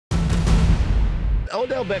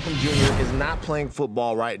Odell Beckham Jr. is not playing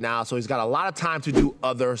football right now, so he's got a lot of time to do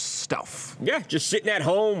other stuff. Yeah, just sitting at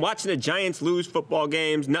home, watching the Giants lose football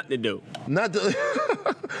games, nothing to do. Let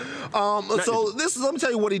me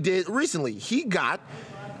tell you what he did recently. He got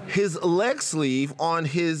his leg sleeve on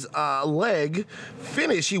his leg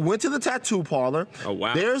finished. He went to the tattoo parlor. Oh,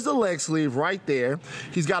 wow. There's the leg sleeve right there.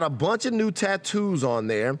 He's got a bunch of new tattoos on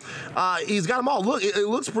there. He's got them all. Look, it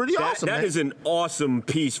looks pretty awesome, That man. is an awesome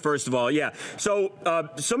piece, first of all. Yeah. So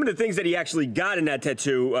some of the things that he actually got in that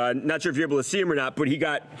tattoo, not sure if you're able to see him or not, but he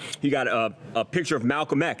got a picture of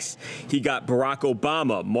Malcolm X. He got Barack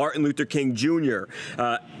Obama, Martin Luther King Jr.,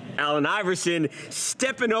 Allen Iverson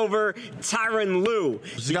stepping over Tyronn Lue.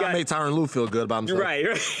 You got to make Tyronn Lue feel good about himself. Right,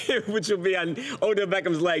 which will be on Odell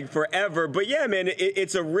Beckham's leg forever. But yeah, man,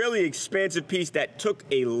 it's a really expansive piece that took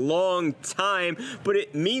a long time, but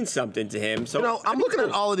it means something to him. So I'm looking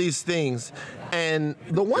at all of these things, and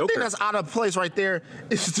the one thing that's out of place right there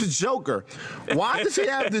is the Joker. Why does he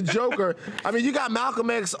have the Joker? I mean, you got Malcolm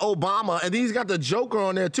X, Obama, and then he's got the Joker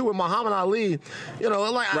on there too with Muhammad Ali.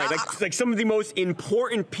 Like some of the most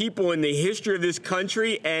important people in the history of this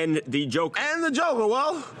country, and the Joker. And the Joker.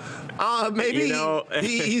 Well, maybe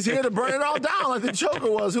he's here to burn it all down like the Joker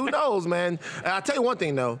was. Who knows, man? And I'll tell you one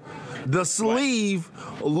thing, though. The sleeve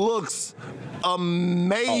looks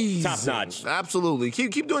amazing. Top notch. Absolutely.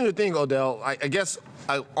 Keep doing your thing, Odell. I guess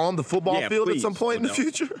on the football field at some point in the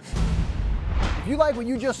future. If you like what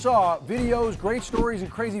you just saw, videos, great stories, and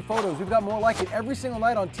crazy photos, we've got more like it every single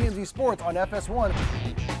night on TMZ Sports on FS1.